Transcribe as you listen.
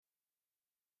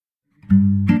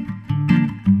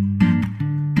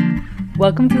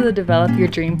Welcome to the Develop Your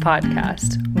Dream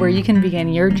podcast, where you can begin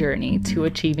your journey to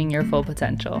achieving your full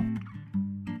potential.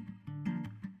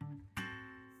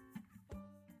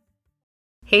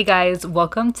 Hey guys,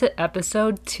 welcome to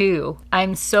episode 2.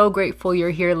 I'm so grateful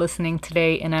you're here listening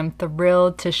today, and I'm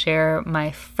thrilled to share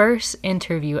my first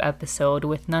interview episode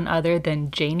with none other than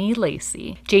Janie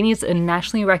Lacey. Janie is a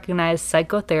nationally recognized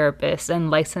psychotherapist and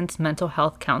licensed mental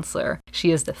health counselor.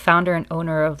 She is the founder and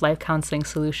owner of Life Counseling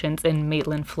Solutions in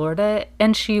Maitland, Florida,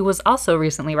 and she was also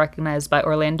recently recognized by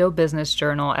Orlando Business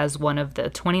Journal as one of the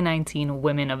 2019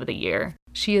 Women of the Year.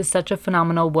 She is such a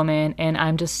phenomenal woman, and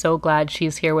I'm just so glad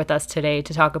she's here with us today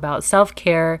to talk about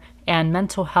self-care and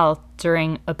mental health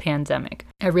during a pandemic.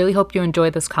 I really hope you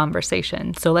enjoy this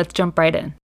conversation, so let's jump right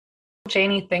in.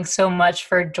 Janie, thanks so much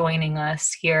for joining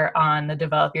us here on the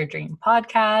Develop Your Dream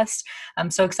podcast. I'm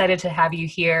so excited to have you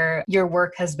here. Your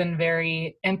work has been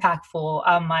very impactful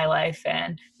on my life,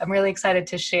 and I'm really excited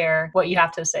to share what you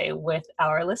have to say with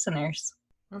our listeners.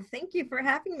 Well, thank you for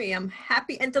having me. I'm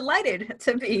happy and delighted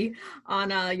to be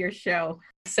on your show.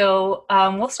 So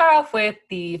we'll start off with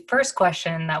the first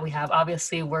question that we have.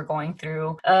 Obviously, we're going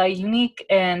through a unique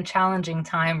and challenging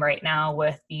time right now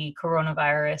with the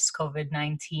coronavirus,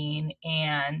 COVID-19,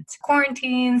 and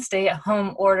quarantine,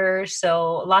 stay-at-home orders.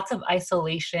 So lots of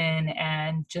isolation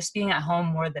and just being at home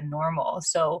more than normal.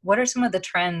 So what are some of the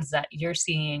trends that you're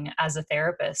seeing as a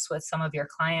therapist with some of your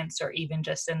clients or even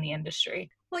just in the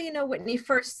industry? Well, Whitney,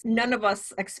 first, none of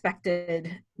us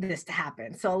expected this to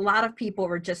happen. So a lot of people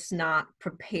were just not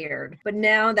prepared. But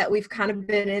now that we've kind of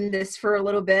been in this for a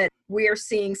little bit, we are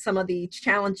seeing some of the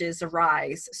challenges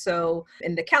arise. So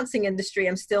in the counseling industry,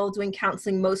 I'm still doing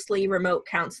counseling, mostly remote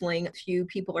counseling. A few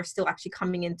people are still actually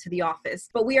coming into the office.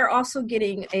 But we are also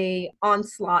getting an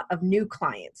onslaught of new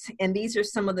clients. And these are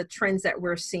some of the trends that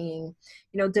we're seeing.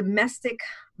 Domestic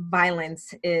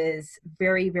violence is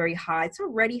very, very high. It's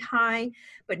already high,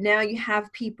 but now you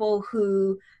have people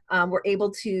who were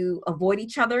able to avoid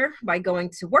each other by going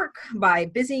to work, by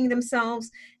busying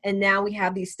themselves. And now we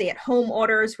have these stay-at-home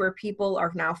orders where people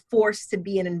are now forced to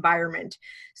be in an environment.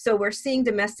 So we're seeing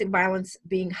domestic violence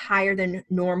being higher than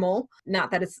normal. Not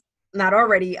that it's not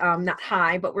already not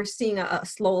high, but we're seeing a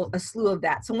slew of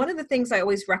that. So one of the things I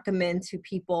always recommend to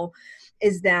people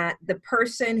is that the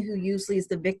person who usually is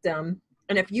the victim,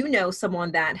 and if you know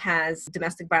someone that has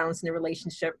domestic violence in a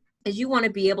relationship, is you want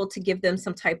to be able to give them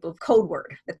some type of code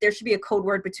word, that there should be a code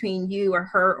word between you or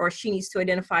her, or she needs to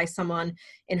identify someone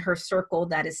in her circle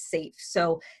that is safe.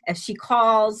 So if she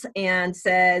calls and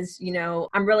says,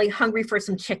 I'm really hungry for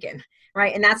some chicken,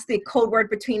 right? And that's the code word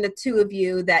between the two of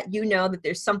you, that that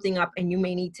there's something up and you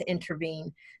may need to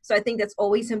intervene. So I think that's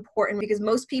always important, because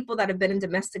most people that have been in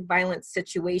domestic violence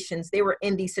situations, they were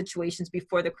in these situations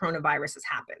before the coronavirus has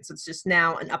happened. So it's just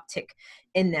now an uptick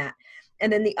in that.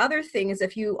 And then the other thing is,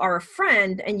 if you are a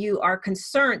friend and you are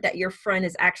concerned that your friend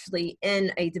is actually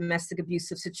in a domestic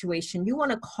abusive situation, you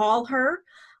want to call her.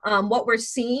 What we're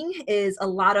seeing is a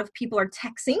lot of people are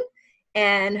texting.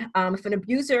 And if an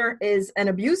abuser is an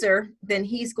abuser, then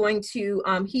he's going to,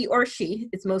 he or she,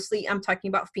 it's mostly, I'm talking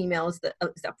about females, the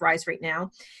uprise right now.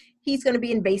 He's going to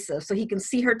be invasive. So he can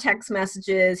see her text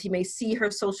messages. He may see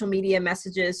her social media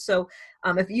messages. So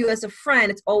if you as a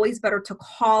friend, it's always better to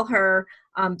call her,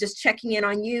 just checking in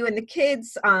on you and the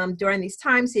kids during these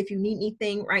times, see if you need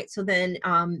anything, right? So then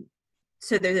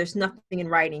so there's nothing in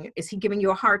writing. Is he giving you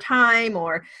a hard time?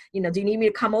 Or, do you need me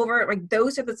to come over? Like,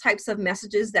 those are the types of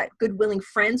messages that good, willing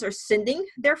friends are sending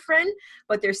their friend,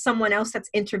 but there's someone else that's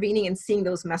intervening and seeing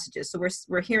those messages. So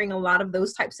we're hearing a lot of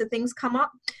those types of things come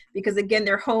up, because again,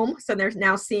 they're home. So they're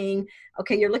now seeing,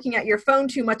 okay, you're looking at your phone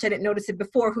too much. I didn't notice it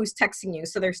before. Who's texting you?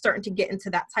 So they're starting to get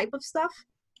into that type of stuff.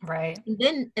 Right.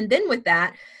 And then with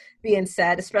that being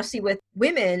said, especially with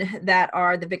women that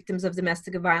are the victims of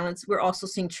domestic violence, we're also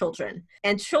seeing children.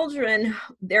 And children,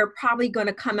 they're probably going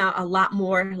to come out a lot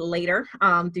more later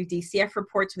through DCF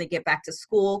reports when they get back to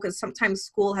school, because sometimes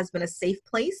school has been a safe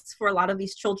place for a lot of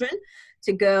these children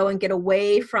to go and get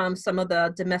away from some of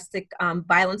the domestic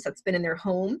violence that's been in their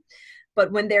home.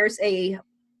 But when there's a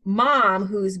mom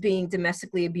who's being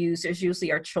domestically abused, there's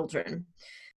usually our children.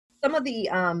 Some of the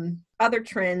other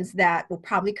trends that will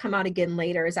probably come out again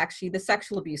later is actually the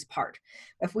sexual abuse part.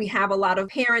 If we have a lot of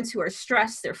parents who are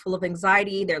stressed, they're full of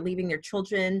anxiety, they're leaving their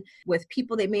children with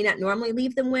people they may not normally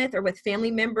leave them with, or with family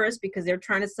members because they're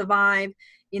trying to survive.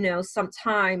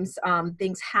 Sometimes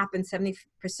things happen, 70%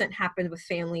 happen with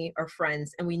family or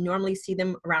friends. And we normally see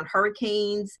them around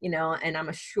hurricanes, and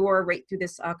I'm sure right through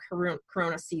this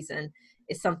corona season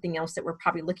is something else that we're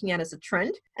probably looking at as a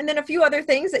trend. And then a few other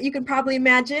things that you can probably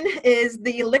imagine is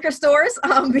the liquor stores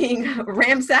being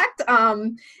ransacked.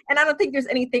 And I don't think there's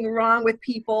anything wrong with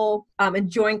people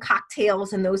enjoying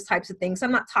cocktails and those types of things.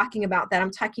 I'm not talking about that.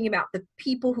 I'm talking about the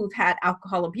people who've had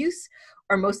alcohol abuse,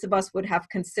 or most of us would have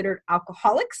considered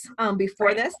alcoholics before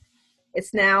Right. this.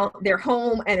 It's now they're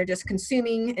home and they're just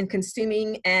consuming and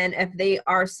consuming. And if they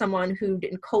are someone who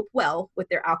didn't cope well with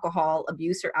their alcohol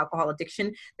abuse or alcohol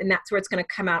addiction, then that's where it's going to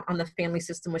come out on the family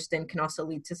system, which then can also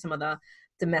lead to some of the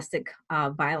domestic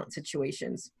violent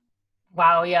situations.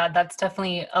 Wow, yeah, that's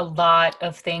definitely a lot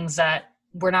of things that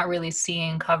we're not really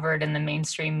seeing covered in the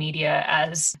mainstream media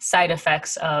as side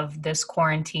effects of this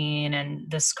quarantine and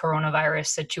this coronavirus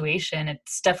situation.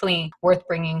 It's definitely worth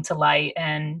bringing to light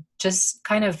and just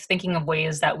kind of thinking of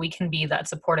ways that we can be that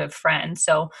supportive friend.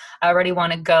 So I already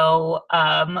want to go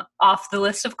off the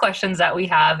list of questions that we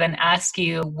have and ask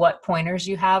you what pointers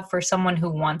you have for someone who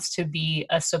wants to be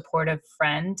a supportive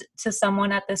friend to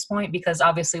someone at this point, because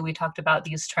obviously we talked about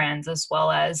these trends as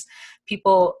well as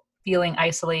people feeling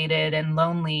isolated and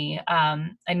lonely.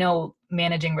 I know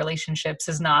managing relationships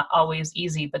is not always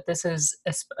easy, but this is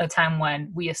a time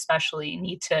when we especially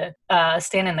need to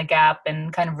stand in the gap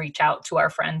and kind of reach out to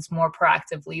our friends more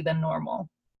proactively than normal.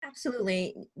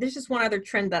 Absolutely. There's just one other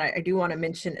trend that I do want to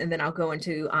mention, and then I'll go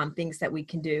into things that we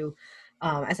can do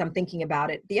as I'm thinking about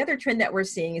it. The other trend that we're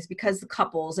seeing is because the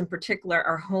couples in particular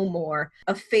are home more,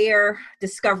 affair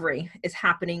discovery is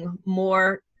happening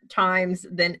more times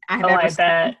than I have Oh, ever I seen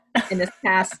bet. in this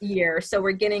past year. So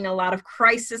we're getting a lot of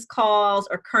crisis calls,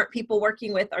 or current people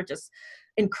working with are just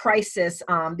in crisis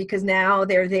because now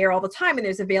they're there all the time and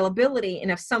there's availability.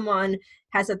 And if someone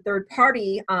has a third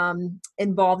party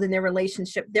involved in their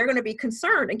relationship, they're going to be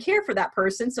concerned and care for that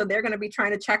person. So they're going to be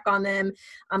trying to check on them.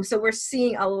 So we're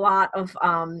seeing a lot of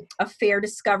affair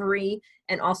discovery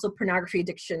and also pornography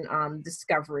addiction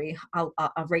discovery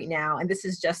right now. And this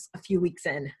is just a few weeks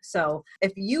in. So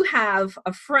if you have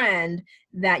a friend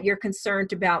that you're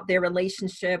concerned about their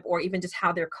relationship or even just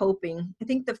how they're coping, I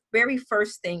think the very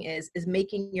first thing is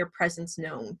making your presence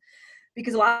known.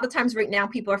 Because a lot of times right now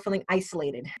people are feeling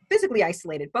isolated, physically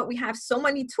isolated, but we have so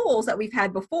many tools that we've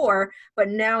had before, but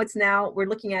now we're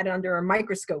looking at it under a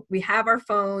microscope. We have our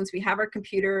phones, we have our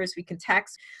computers, we can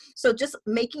text. So just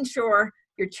making sure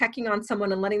you're checking on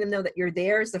someone and letting them know that you're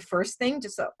there is the first thing,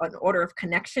 just an order of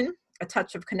connection, a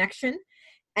touch of connection.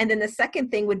 And then the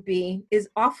second thing would be is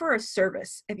offer a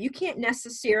service. If you can't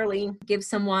necessarily give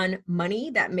someone money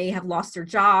that may have lost their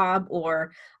job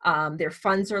or their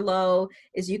funds are low,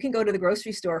 is you can go to the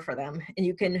grocery store for them, and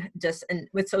you can just, and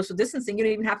with social distancing, you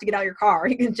don't even have to get out of your car.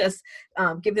 You can just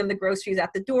give them the groceries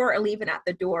at the door or leave it at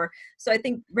the door. So I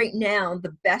think right now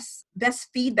the best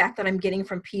feedback that I'm getting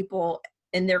from people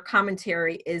in their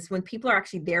commentary is when people are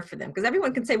actually there for them. Because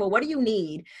everyone can say, well, what do you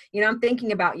need? I'm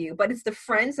thinking about you. But it's the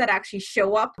friends that actually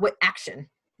show up with action.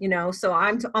 So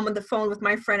I'm on the phone with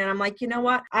my friend and I'm like, you know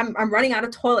what? I'm running out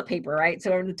of toilet paper, right?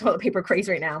 So I'm the toilet paper craze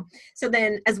right now. So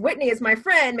then as Whitney, as my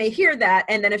friend, may hear that.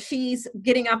 And then if she's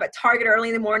getting up at Target early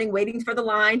in the morning, waiting for the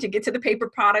line to get to the paper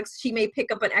products, she may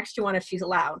pick up an extra one if she's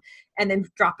allowed and then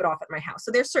drop it off at my house.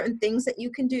 So there's certain things that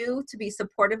you can do to be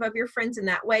supportive of your friends in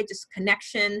that way, just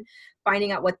connection,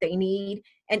 finding out what they need.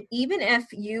 And even if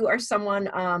you are someone,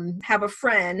 have a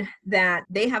friend that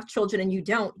they have children and you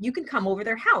don't, you can come over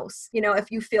their house,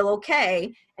 if you feel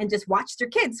okay, and just watch their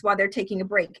kids while they're taking a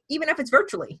break, even if it's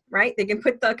virtually, right? They can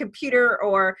put the computer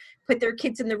or put their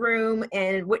kids in the room,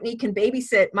 and Whitney can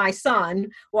babysit my son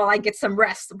while I get some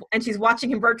rest, and she's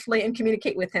watching him virtually and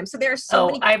communicate with him. So there are so Oh,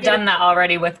 many I've creative. done that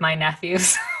already with my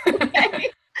nephews. Okay.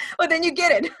 Well, then you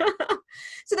get it.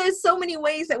 So there's so many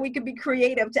ways that we could be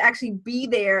creative to actually be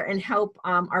there and help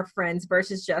our friends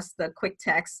versus just the quick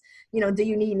text, do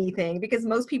you need anything? Because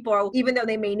most people are, even though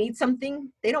they may need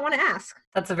something, they don't want to ask.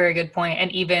 That's a very good point.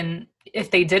 And even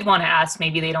if they did want to ask,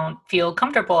 maybe they don't feel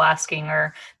comfortable asking,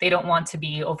 or they don't want to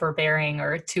be overbearing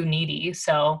or too needy.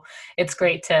 So it's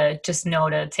great to just know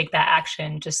to take that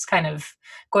action, just kind of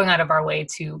going out of our way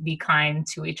to be kind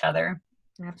to each other.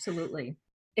 Absolutely.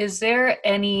 Is there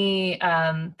any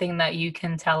thing that you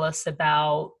can tell us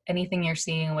about anything you're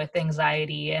seeing with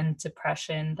anxiety and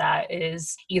depression that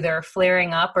is either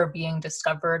flaring up or being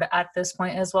discovered at this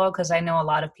point as well? Because I know a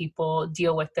lot of people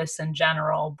deal with this in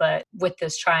general, but with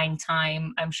this trying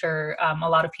time, I'm sure a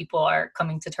lot of people are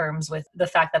coming to terms with the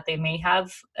fact that they may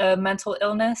have a mental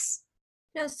illness.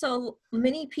 So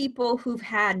many people who've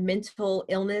had mental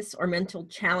illness or mental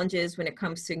challenges when it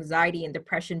comes to anxiety and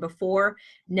depression before,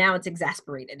 now it's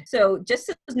exasperated. So just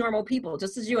as normal people,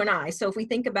 just as you and I. So if we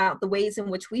think about the ways in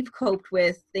which we've coped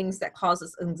with things that cause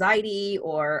us anxiety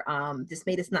or just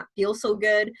made us not feel so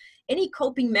good, any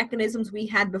coping mechanisms we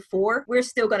had before, we're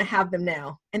still going to have them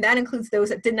now. And that includes those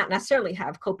that did not necessarily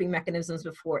have coping mechanisms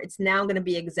before. It's now going to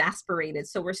be exasperated.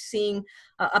 So we're seeing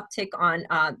an uptick on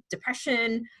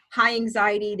depression, high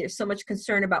anxiety. There's so much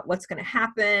concern about what's going to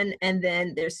happen. And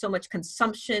then there's so much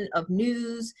consumption of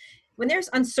news. When there's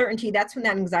uncertainty, that's when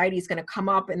that anxiety is going to come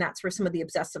up. And that's where some of the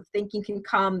obsessive thinking can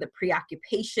come, the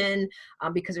preoccupation,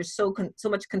 because there's so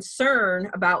much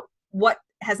concern about what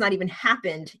has not even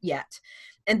happened yet.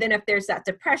 And then if there's that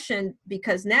depression,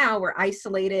 because now we're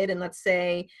isolated, and let's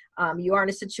say you are in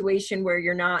a situation where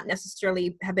you're not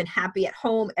necessarily have been happy at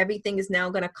home, everything is now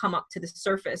going to come up to the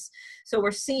surface. So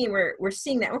we're seeing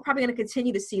that. We're probably going to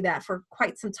continue to see that for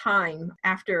quite some time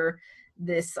after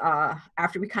this,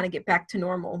 after we kind of get back to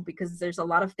normal, because there's a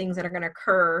lot of things that are going to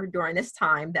occur during this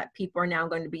time that people are now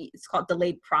going to be, it's called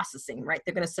delayed processing, right?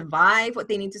 They're going to survive what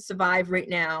they need to survive right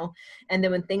now. And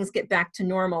then when things get back to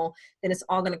normal, then it's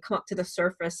all going to come up to the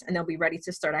surface and they'll be ready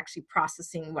to start actually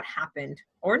processing what happened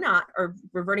or not, or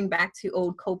reverting back to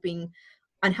old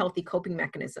unhealthy coping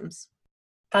mechanisms.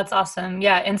 That's awesome.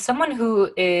 Yeah. And someone who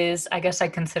is, I guess I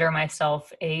consider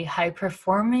myself a high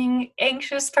performing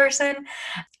anxious person.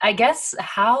 I guess,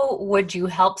 how would you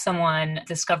help someone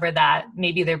discover that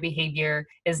maybe their behavior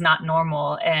is not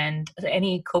normal, and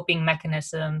any coping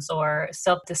mechanisms or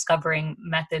self-discovering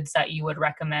methods that you would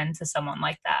recommend to someone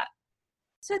like that?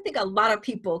 So I think a lot of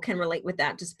people can relate with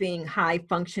that, just being high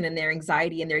function in their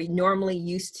anxiety, and they're normally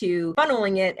used to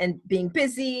funneling it and being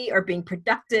busy or being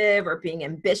productive or being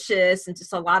ambitious. And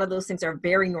just a lot of those things are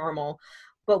very normal.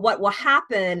 But what will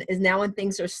happen is now when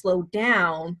things are slowed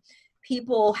down,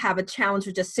 people have a challenge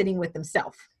with just sitting with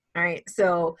themselves. All right.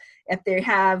 So if they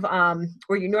have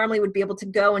where you normally would be able to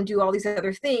go and do all these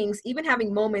other things, even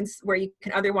having moments where you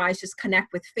can otherwise just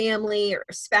connect with family or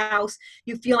spouse,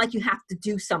 you feel like you have to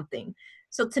do something.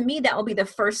 So to me, that will be the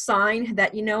first sign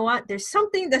that, you know what, there's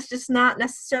something that's just not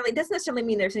necessarily, doesn't necessarily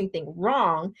mean there's anything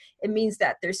wrong. It means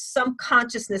that there's some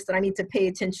consciousness that I need to pay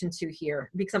attention to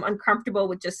here, because I'm uncomfortable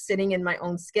with just sitting in my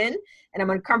own skin, and I'm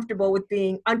uncomfortable with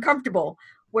being uncomfortable.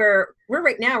 Where we're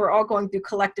right now, we're all going through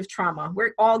collective trauma.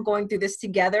 We're all going through this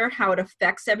together. How it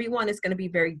affects everyone is going to be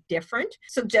very different.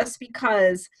 So just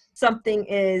because something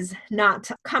is not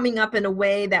coming up in a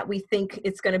way that we think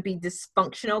it's going to be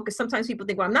dysfunctional, because sometimes people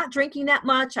think, well, I'm not drinking that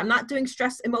much, I'm not doing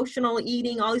stress, emotional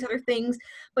eating, all these other things.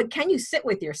 But can you sit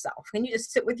with yourself? Can you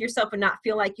just sit with yourself and not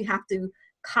feel like you have to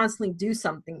constantly do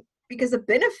something? Because the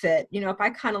benefit, if I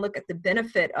kind of look at the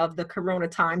benefit of the Corona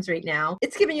times right now,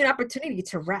 it's giving you an opportunity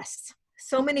to rest.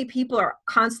 So many people are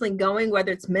constantly going,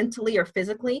 whether it's mentally or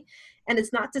physically. And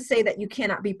it's not to say that you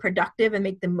cannot be productive and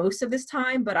make the most of this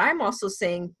time, but I'm also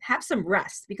saying have some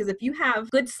rest, because if you have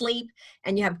good sleep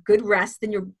and you have good rest,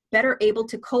 then you're better able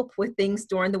to cope with things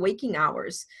during the waking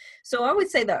hours. So I would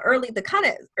say the kind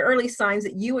of early signs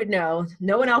that you would know,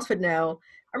 no one else would know,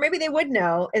 or maybe they would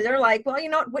know, is they're like, well,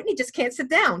 Whitney just can't sit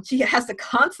down. She has to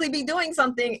constantly be doing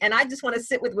something, and I just want to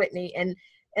sit with Whitney. And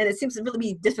it seems to really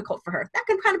be difficult for her. That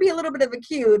can kind of be a little bit of a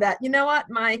cue that, you know what,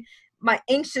 my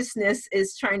anxiousness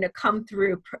is trying to come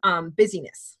through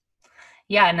busyness.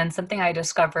 Yeah. And then something I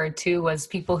discovered too was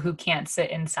people who can't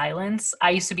sit in silence. I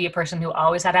used to be a person who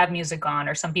always had to have music on,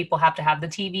 or some people have to have the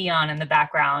TV on in the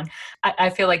background. I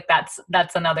feel like that's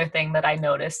another thing that I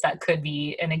noticed that could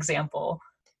be an example.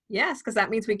 Yes, because that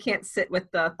means we can't sit with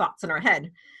the thoughts in our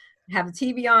head. Have the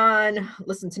TV on,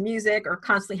 listen to music, or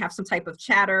constantly have some type of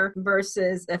chatter,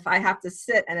 versus if I have to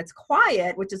sit and it's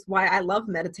quiet, which is why I love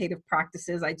meditative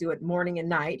practices. I do it morning and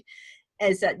night,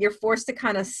 is that you're forced to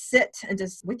kind of sit and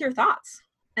just with your thoughts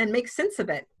and make sense of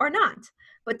it or not.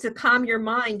 But to calm your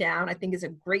mind down, I think is a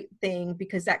great thing,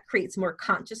 because that creates more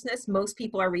consciousness. Most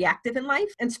people are reactive in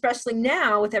life. And especially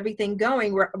now with everything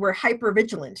going, we're hyper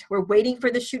vigilant. We're waiting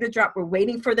for the shoe to drop. We're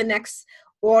waiting for the next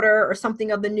order or something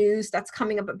of the news that's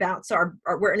coming up about. So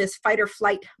we're in this fight or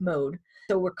flight mode.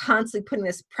 So we're constantly putting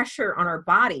this pressure on our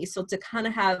body. So to kind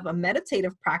of have a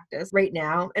meditative practice right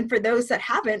now, and for those that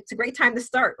haven't, it's a great time to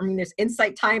start. I mean, there's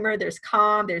Insight Timer, there's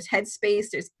Calm, there's Headspace,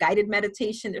 there's guided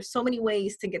meditation. There's so many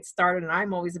ways to get started. And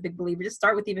I'm always a big believer, just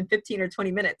start with even 15 or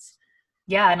 20 minutes.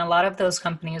 Yeah, and a lot of those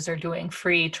companies are doing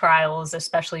free trials,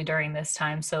 especially during this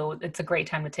time. So it's a great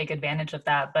time to take advantage of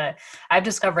that. But I've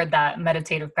discovered that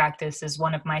meditative practice is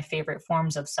one of my favorite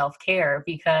forms of self care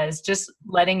because just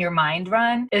letting your mind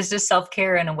run is just self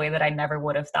care in a way that I never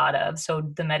would have thought of. So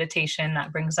the meditation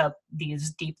that brings up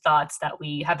these deep thoughts that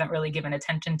we haven't really given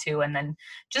attention to, and then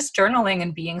just journaling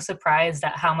and being surprised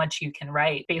at how much you can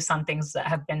write based on things that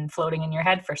have been floating in your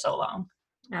head for so long.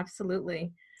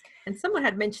 Absolutely. And someone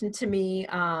had mentioned to me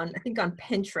on, I think on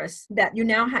Pinterest, that you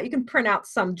now have, you can print out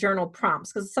some journal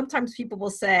prompts because sometimes people will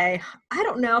say, I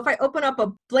don't know, if I open up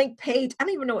a blank page, I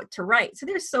don't even know what to write. So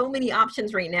there's so many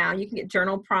options right now. You can get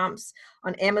journal prompts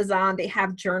on Amazon. They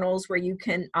have journals where you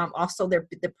can also,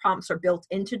 the prompts are built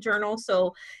into journals.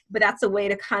 So, but that's a way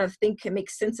to kind of think and make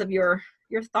sense of your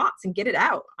thoughts and get it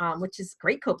out, which is a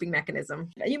great coping mechanism.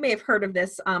 You may have heard of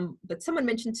this, but someone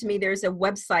mentioned to me there's a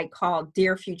website called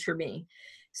Dear Future Me.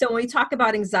 So when we talk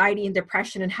about anxiety and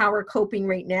depression and how we're coping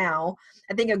right now,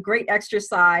 I think a great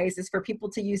exercise is for people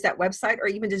to use that website or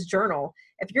even just journal.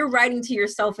 If you're writing to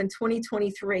yourself in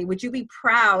 2023, would you be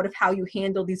proud of how you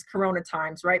handle these corona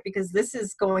times, right? Because this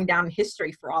is going down in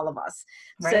history for all of us.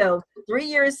 Right. So 3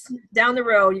 years down the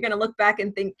road, you're going to look back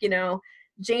and think,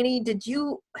 Janie,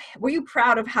 were you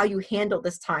proud of how you handled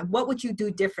this time? What would you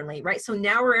do differently, right? So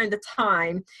now we're in the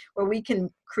time where we can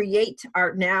create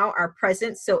our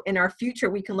present. So in our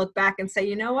future, we can look back and say,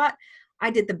 you know what?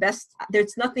 I did the best.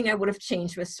 There's nothing I would have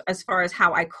changed as far as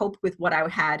how I coped with what I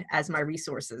had as my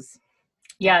resources.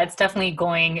 Yeah, it's definitely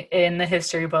going in the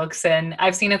history books. And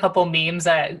I've seen a couple memes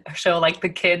that show like the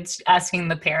kids asking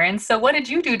the parents, so what did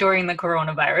you do during the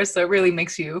coronavirus? So it really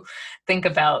makes you think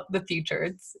about the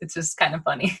future. It's just kind of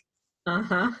funny.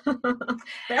 Uh-huh.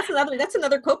 That's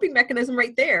another coping mechanism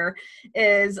right there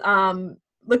is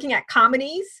looking at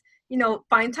comedies,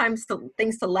 find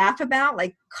things to laugh about,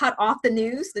 like cut off the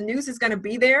news. The news is going to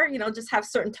be there, just have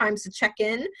certain times to check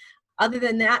in. Other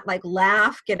than that, like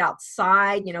laugh, get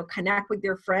outside, connect with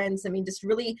your friends. I mean, just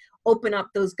really open up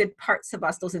those good parts of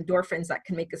us, those endorphins that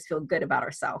can make us feel good about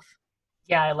ourselves.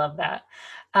 Yeah, I love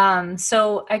that.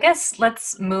 So I guess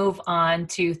let's move on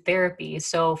to therapy.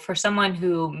 So for someone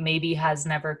who maybe has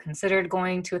never considered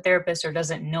going to a therapist or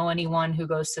doesn't know anyone who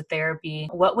goes to therapy,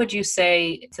 what would you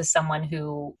say to someone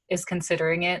who is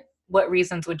considering it? What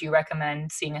reasons would you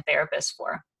recommend seeing a therapist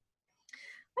for?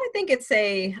 I think it's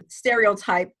a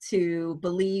stereotype to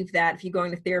believe that if you're going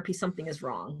to therapy, something is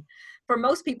wrong. For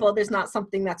most people, there's not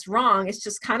something that's wrong. It's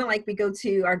just kind of like we go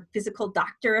to our physical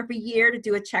doctor every year to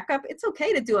do a checkup. It's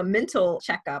okay to do a mental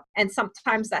checkup. And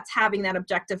sometimes that's having that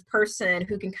objective person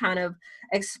who can kind of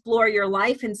explore your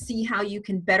life and see how you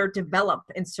can better develop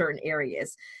in certain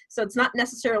areas. So it's not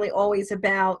necessarily always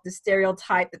about the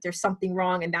stereotype that there's something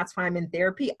wrong and that's why I'm in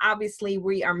therapy. Obviously,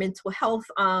 we are mental health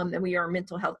and we are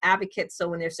mental health advocates. So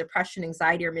when there's depression,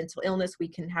 anxiety, or mental illness, we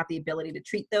can have the ability to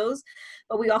treat those.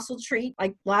 But we also treat,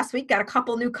 like last week, got a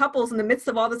couple new couples in the midst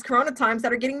of all this corona times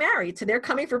that are getting married. So they're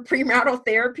coming for premarital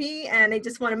therapy and they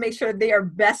just want to make sure they are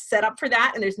best set up for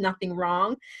that and there's nothing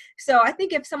wrong. So I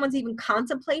think if someone's even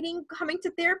contemplating coming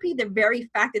to therapy, the very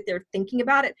fact that they're thinking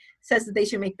about it says that they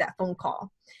should make that phone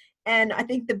call. And I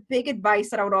think the big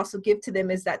advice that I would also give to them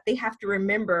is that they have to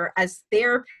remember as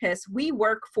therapists, we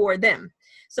work for them.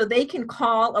 So they can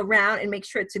call around and make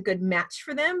sure it's a good match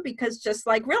for them because just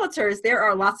like realtors, there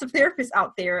are lots of therapists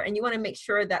out there and you want to make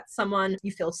sure that someone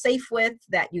you feel safe with,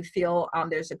 that you feel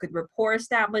there's a good rapport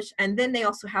established. And then they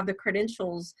also have the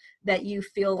credentials that you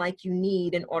feel like you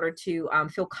need in order to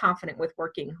feel confident with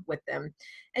working with them.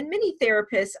 And many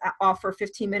therapists offer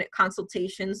 15-minute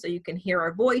consultations so you can hear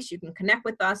our voice, you can connect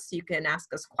with us, you can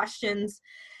ask us questions.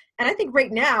 And I think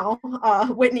right now,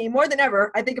 Whitney, more than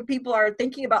ever, I think if people are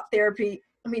thinking about therapy,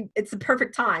 I mean, it's the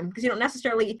perfect time because you don't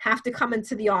necessarily have to come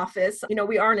into the office.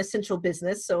 We are an essential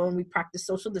business, so when we practice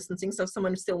social distancing, so if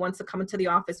someone still wants to come into the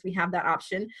office, we have that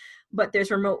option. But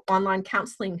there's remote online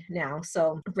counseling now.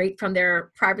 So right from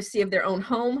their privacy of their own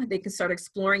home, they can start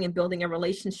exploring and building a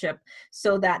relationship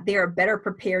so that they are better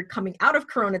prepared coming out of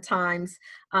Corona times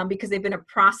because they've been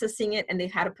processing it and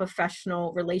they've had a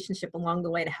professional relationship along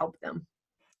the way to help them.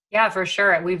 Yeah, for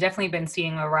sure. We've definitely been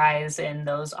seeing a rise in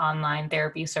those online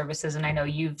therapy services. And I know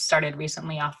you've started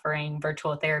recently offering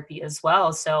virtual therapy as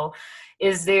well. So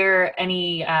is there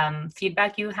any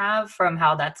feedback you have from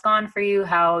how that's gone for you,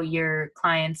 how your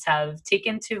clients have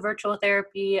taken to virtual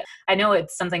therapy? I know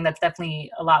it's something that's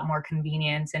definitely a lot more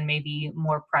convenient and maybe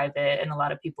more private, and a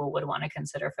lot of people would want to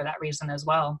consider for that reason as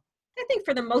well. I think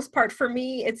for the most part, for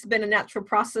me, it's been a natural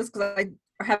process because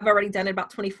have already done it,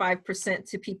 about 25%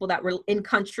 to people that were in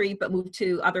country but moved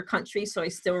to other countries, so I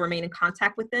still remain in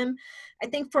contact with them. I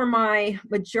think for my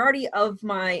majority of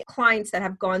my clients that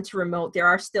have gone to remote, there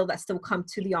are still that still come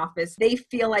to the office. They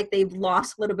feel like they've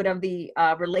lost a little bit of the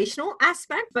relational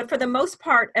aspect, but for the most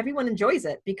part, everyone enjoys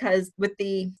it because with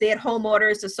the stay-at-home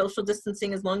orders, the social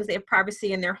distancing, as long as they have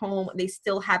privacy in their home, they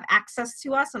still have access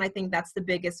to us. And I think that's the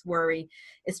biggest worry,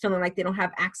 is feeling like they don't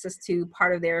have access to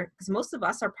part of their, because most of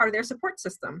us are part of their support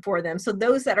system for them. So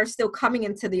those that are still coming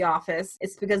into the office,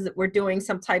 it's because we're doing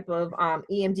some type of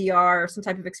EMDR or some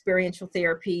type of experiential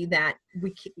therapy that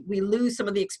we lose some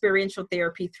of the experiential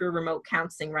therapy through remote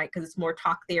counseling, right? Because it's more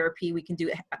talk therapy. We can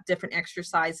do different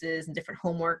exercises and different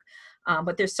homework.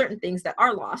 But there's certain things that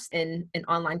are lost in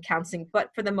online counseling. But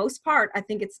for the most part, I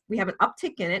think we have an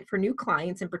uptick in it for new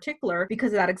clients in particular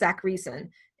because of that exact reason,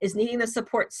 is needing the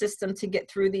support system to get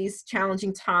through these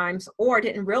challenging times, or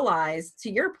didn't realize,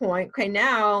 to your point, okay,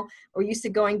 now we're used to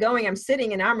going, I'm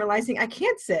sitting, and now I'm realizing I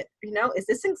can't sit. Is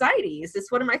this anxiety? Is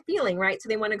this, what am I feeling, right? So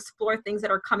they want to explore things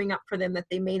that are coming up for them that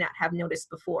they may not have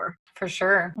noticed before. For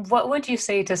sure. What would you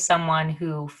say to someone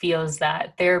who feels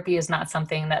that therapy is not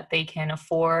something that they can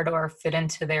afford or fit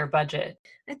into their budget?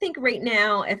 I think right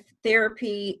now, if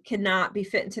therapy cannot be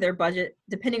fit into their budget,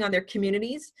 depending on their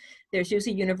communities, there's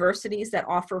usually universities that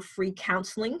offer free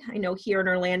counseling. I know here in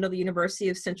Orlando, the University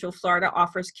of Central Florida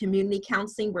offers community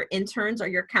counseling where interns are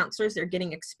your counselors. They're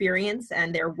getting experience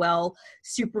and they're well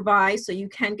supervised. So you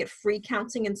can get free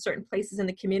counseling in certain places in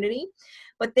the community.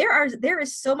 But there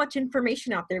is so much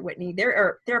information out there, Whitney.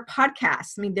 There are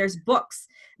podcasts. I mean, there's books.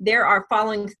 There are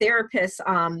following therapists.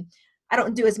 I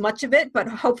don't do as much of it, but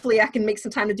hopefully I can make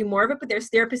some time to do more of it. But there's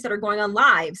therapists that are going on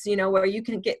lives, where you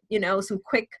can get, some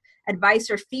quick advice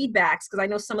or feedbacks. Because I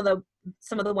know some of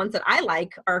the ones that I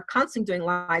like are constantly doing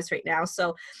lives right now.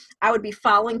 So I would be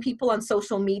following people on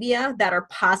social media that are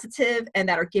positive and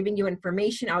that are giving you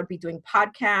information. I would be doing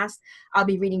podcasts. I'll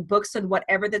be reading books on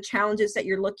whatever the challenges that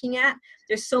you're looking at.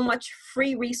 There's so much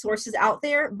free resources out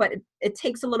there, but it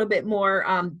takes a little bit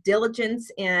more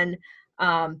diligence and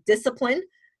discipline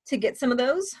to get some of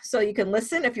those. So you can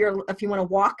listen if you want to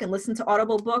walk and listen to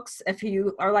Audible books. If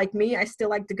you are like me, I still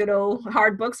like the good old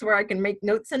hard books where I can make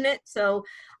notes in it. So,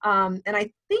 and I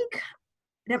think,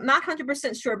 I'm not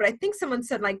 100% sure, but I think someone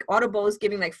said like Audible is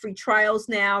giving like free trials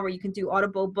now where you can do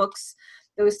Audible books,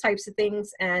 those types of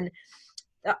things. And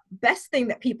the best thing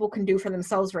that people can do for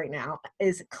themselves right now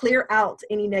is clear out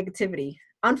any negativity.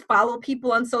 Unfollow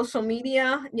people on social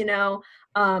media,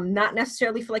 not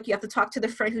necessarily feel like you have to talk to the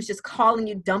friend who's just calling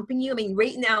you, dumping you. I mean,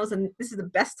 right now this is the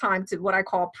best time to what I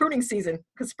call pruning season,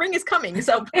 because spring is coming.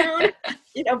 So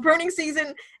pruning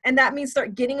season. And that means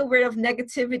start getting rid of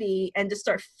negativity and just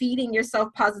start feeding yourself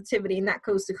positivity. And that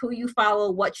goes to who you follow,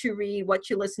 what you read, what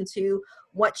you listen to,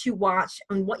 what you watch,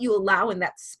 and what you allow in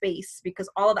that space, because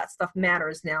all of that stuff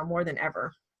matters now more than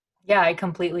ever. Yeah, I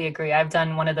completely agree. I've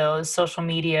done one of those social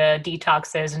media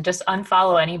detoxes and just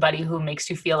unfollow anybody who makes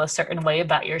you feel a certain way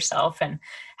about yourself, and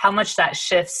how much that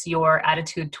shifts your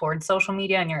attitude towards social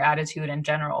media and your attitude in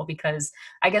general, because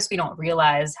I guess we don't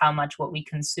realize how much what we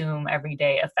consume every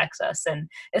day affects us. And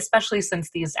especially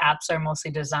since these apps are mostly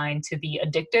designed to be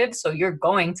addictive. So you're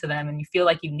going to them and you feel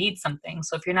like you need something.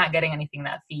 So if you're not getting anything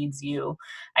that feeds you,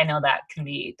 I know that can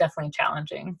be definitely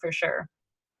challenging for sure.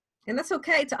 And that's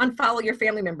okay to unfollow your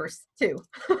family members too.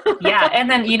 Yeah. And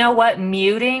then you know what?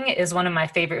 Muting is one of my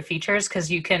favorite features, because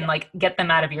you can like get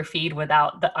them out of your feed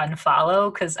without the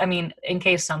unfollow. Because I mean, in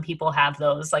case some people have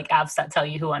those like apps that tell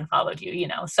you who unfollowed you,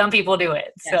 some people do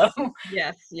it. Yes. So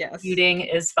Yes. Muting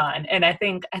is fun. And I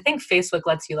think Facebook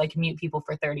lets you like mute people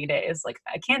for 30 days. Like,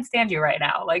 I can't stand you right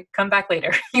now. Like, come back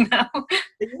later, You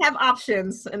have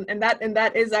options. And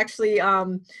that is actually,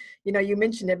 you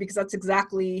mentioned it, because that's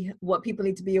exactly what people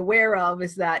need to be aware of,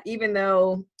 is that even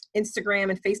though Instagram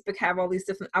and Facebook have all these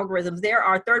different algorithms, there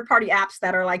are third-party apps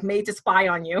that are like made to spy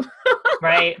on you.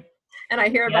 Right. And I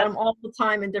hear about them all the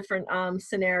time in different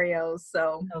scenarios.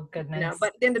 So, oh goodness.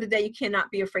 But at the end of the day, you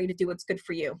cannot be afraid to do what's good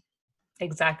for you.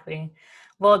 Exactly.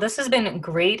 Well, this has been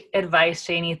great advice,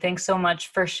 Janie. Thanks so much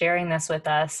for sharing this with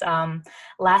us.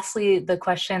 Lastly, the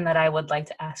question that I would like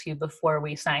to ask you before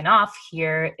we sign off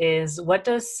here is, what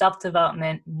does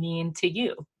self-development mean to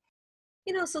you?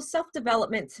 So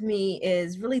self-development to me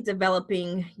is really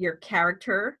developing your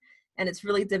character, and it's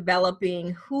really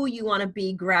developing who you want to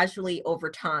be gradually over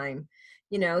time.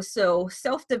 So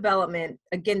self-development,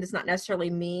 again, does not necessarily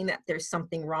mean that there's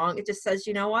something wrong. It just says,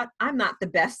 you know what, I'm not the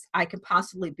best I can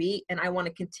possibly be, and I want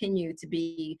to continue to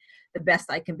be the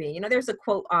best I can be. There's a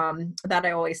quote that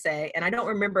I always say, and I don't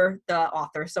remember the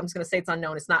author, so I'm just going to say it's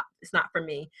unknown. It's not for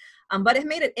me, but it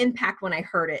made an impact when I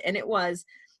heard it, and it was,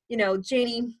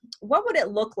 Janie, what would it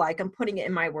look like? I'm putting it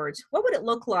in my words. What would it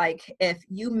look like if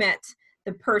you met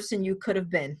the person you could have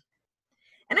been?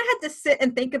 And I had to sit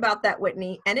and think about that,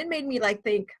 Whitney. And it made me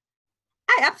think,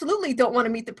 I absolutely don't want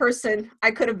to meet the person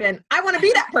I could have been. I want to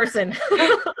be that person.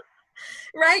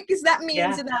 Right? Because that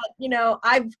means that,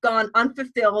 I've gone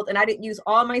unfulfilled and I didn't use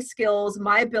all my skills,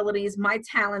 my abilities, my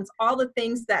talents, all the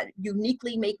things that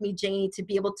uniquely make me Janie to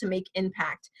be able to make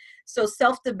impact. So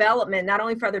self-development, not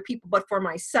only for other people, but for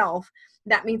myself,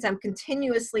 that means I'm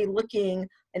continuously looking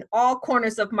in all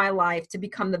corners of my life to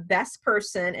become the best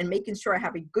person and making sure I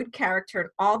have a good character in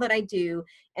all that I do,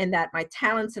 and that my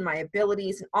talents and my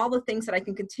abilities and all the things that I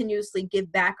can continuously give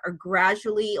back are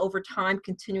gradually over time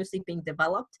continuously being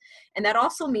developed. And that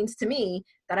also means to me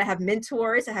that I have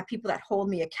mentors, I have people that hold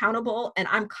me accountable, and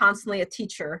I'm constantly a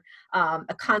teacher,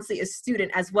 constantly a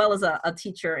student as well as a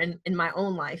teacher in my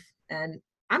own life. And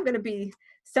I'm going to be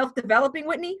self-developing,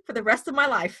 Whitney, for the rest of my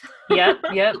life. Yep.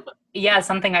 Yeah,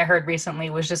 something I heard recently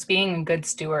was just being a good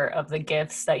steward of the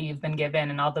gifts that you've been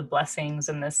given and all the blessings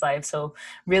in this life. So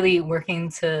really working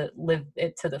to live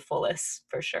it to the fullest,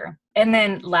 for sure. And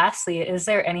then lastly, is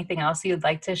there anything else you'd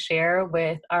like to share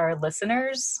with our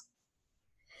listeners?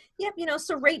 Yep.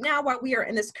 So right now, while we are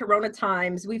in this Corona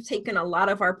times, we've taken a lot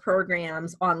of our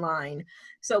programs online.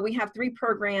 So we have 3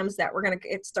 programs that we're going to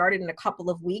get started in a couple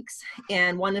of weeks.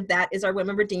 And one of that is our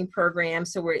Women Redeem program.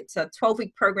 So it's a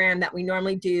 12-week program that we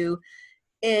normally do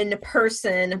in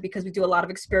person because we do a lot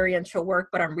of experiential work,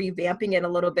 but I'm revamping it a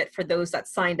little bit for those that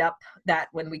signed up, that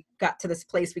when we got to this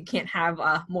place, we can't have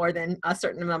more than a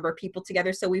certain number of people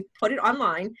together. So we put it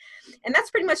online, and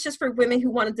that's pretty much just for women who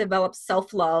want to develop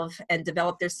self-love and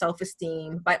develop their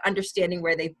self-esteem by understanding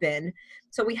where they've been.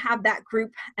 So we have that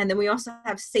group. And then we also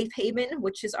have Safe Haven,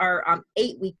 which is our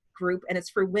 8-week group. And it's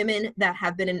for women that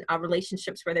have been in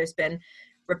relationships where there's been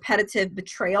repetitive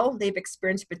betrayal. They've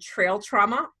experienced betrayal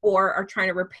trauma or are trying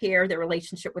to repair their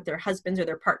relationship with their husbands or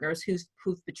their partners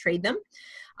who've betrayed them.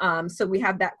 So we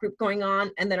have that group going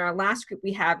on. And then our last group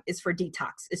we have is for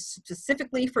detox. It's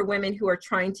specifically for women who are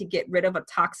trying to get rid of a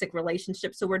toxic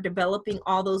relationship. So we're developing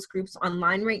all those groups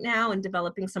online right now and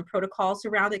developing some protocols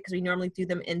around it because we normally do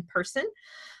them in person.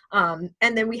 And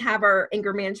then we have our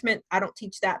anger management. I don't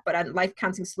teach that, but on Life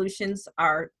Counseling Solutions,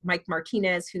 our Mike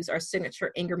Martinez, who's our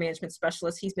signature anger management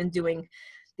specialist, he's been doing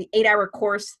the 8-hour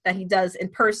course that he does in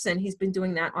person. He's been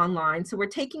doing that online. So we're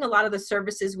taking a lot of the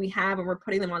services we have and we're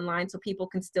putting them online so people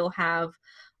can still have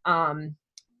them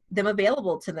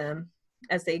available to them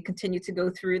as they continue to go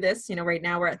through this. Right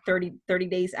now we're at 30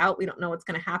 days out. We don't know what's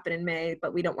going to happen in May,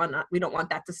 but we don't want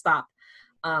that to stop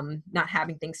not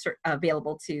having things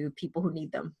available to people who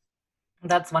need them.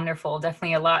 That's wonderful.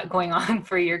 Definitely a lot going on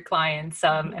for your clients.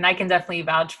 And I can definitely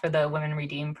vouch for the Women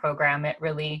Redeem program. It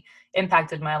really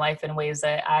impacted my life in ways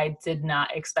that I did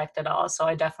not expect at all. So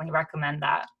I definitely recommend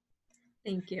that.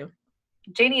 Thank you.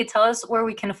 Janie, tell us where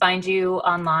we can find you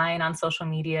online, on social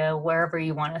media, wherever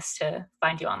you want us to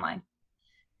find you online.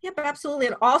 Yep, absolutely.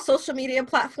 On all social media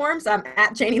platforms, I'm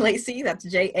at Janie Lacy. That's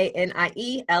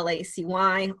JANIE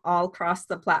LACY. All across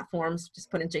the platforms, just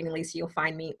put in Janie Lacy, you'll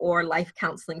find me, or Life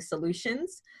Counseling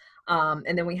Solutions.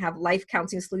 And then we have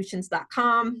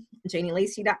lifecounselingsolutions.com,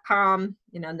 janielacy.com.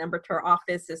 Number to our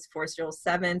office is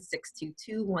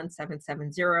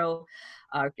 407-622-1770.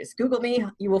 Just Google me,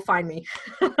 you will find me.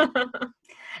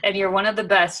 And you're one of the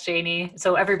best, Janie.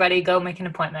 So everybody go make an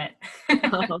appointment.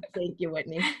 Oh, thank you,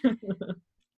 Whitney.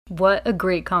 What a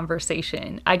great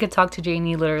conversation. I could talk to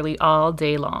Janie literally all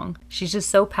day long. She's just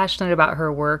so passionate about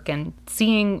her work and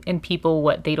seeing in people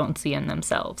what they don't see in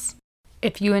themselves.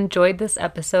 If you enjoyed this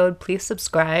episode, please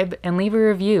subscribe and leave a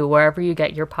review wherever you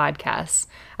get your podcasts.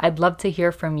 I'd love to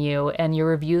hear from you, and your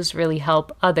reviews really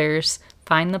help others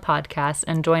find the podcast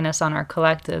and join us on our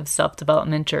collective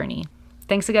self-development journey.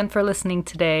 Thanks again for listening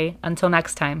today. Until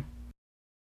next time.